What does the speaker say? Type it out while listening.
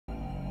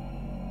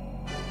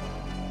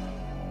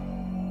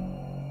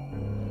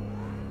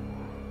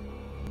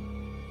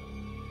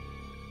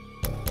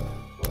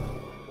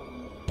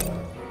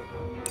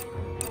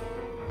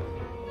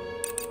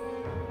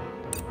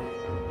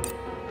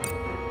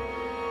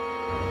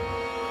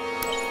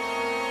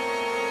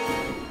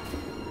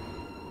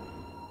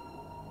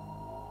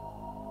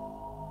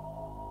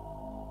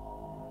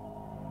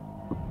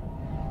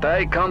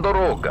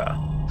Ticonderoga,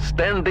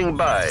 standing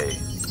by.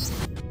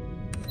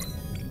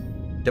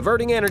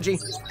 Diverting energy.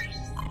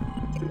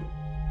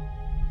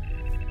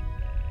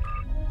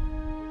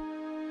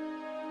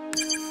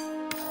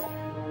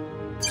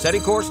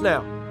 Setting course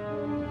now.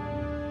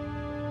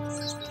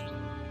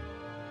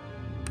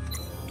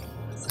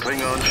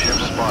 Klingon ship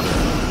spotted.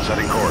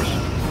 Setting course.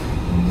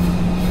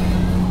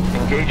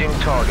 Engaging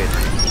target.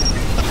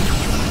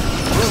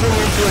 Moving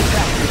into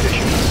attack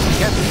position.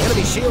 Captain,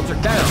 enemy shields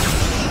are down.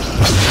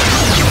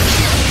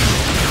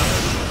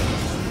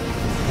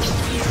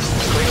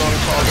 Klingon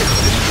target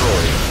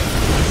destroyed.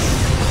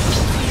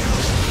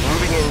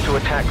 Moving into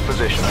attack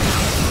position.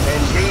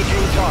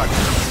 Engaging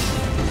target.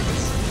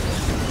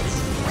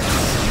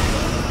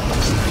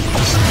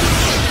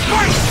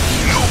 Fight,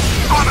 you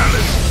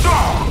honorless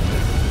dog!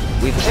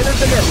 We've entered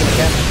the nebula,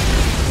 Captain.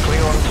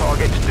 Klingon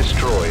target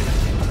destroyed.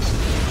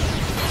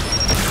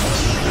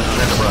 This is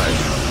Enterprise.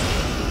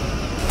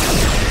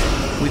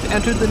 We've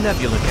entered the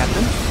nebula,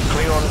 Captain.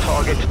 Klingon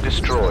target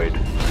destroyed.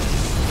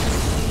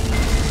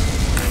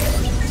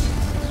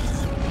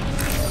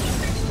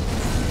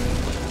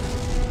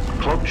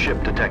 Cloaked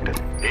ship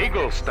detected.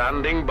 Eagle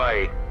standing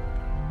by.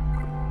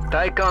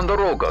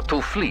 Ticonderoga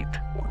to fleet.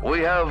 We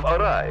have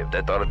arrived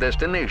at our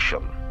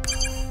destination.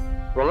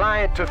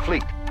 Reliant to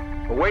fleet.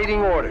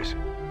 Awaiting orders.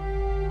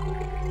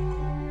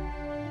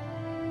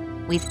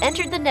 We've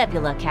entered the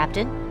nebula,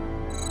 Captain.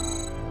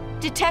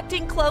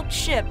 Detecting cloaked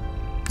ship.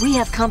 We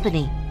have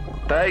company.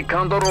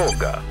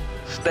 Ticonderoga,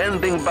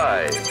 standing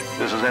by.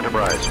 This is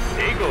Enterprise.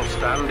 Eagle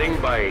standing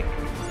by.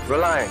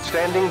 Reliant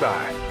standing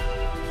by.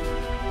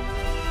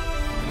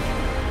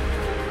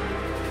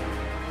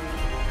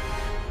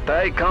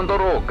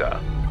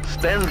 Ticonderoga,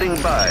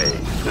 standing by.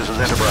 This is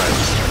Enterprise.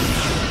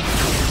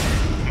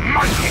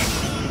 Mighty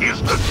is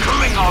the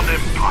Klingon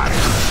Empire!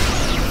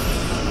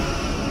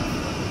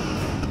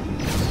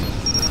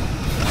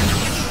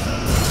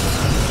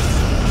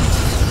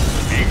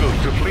 Eagle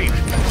to fleet.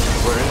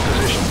 We're in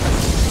position.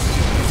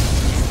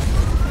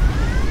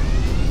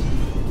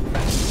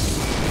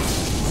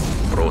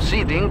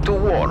 Proceeding to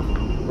warp.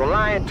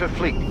 Reliant to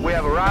fleet. We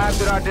have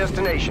arrived at our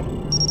destination.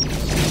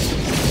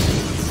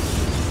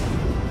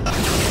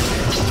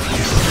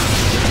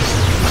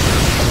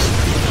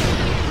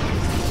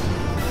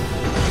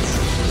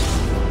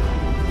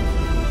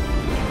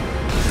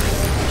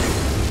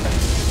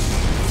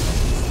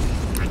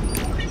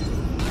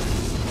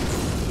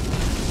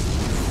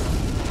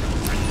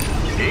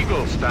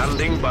 Eagle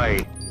standing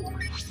by.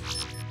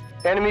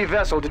 Enemy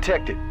vessel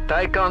detected.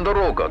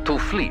 Ticonderoga to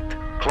fleet.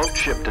 Cloaked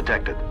ship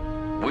detected.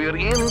 We're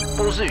in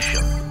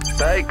position.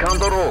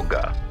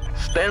 Ticonderoga,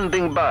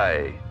 standing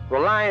by.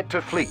 Reliant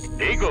to fleet.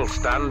 Eagle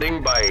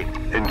standing by.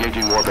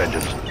 Engaging warp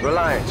engines.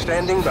 Reliant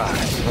standing by.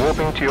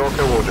 Warping to your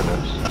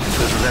coordinates.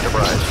 This is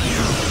Enterprise.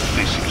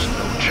 This is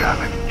no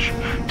challenge.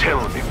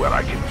 Tell me where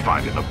I can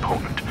find an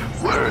opponent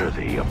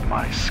worthy of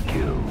my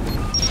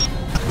skills.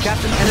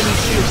 Captain, enemy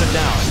shields are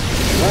down.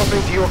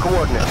 Warping to your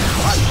coordinates.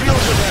 Our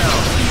shields are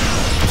down.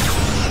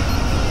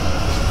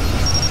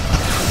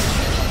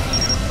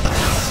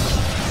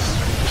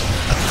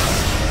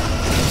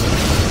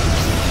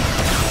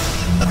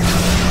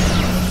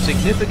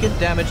 Significant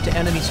damage to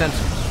enemy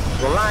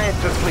sensors. Reliant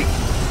to fleet.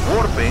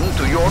 Warping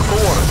to your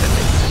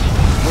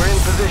coordinates. We're in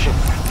position.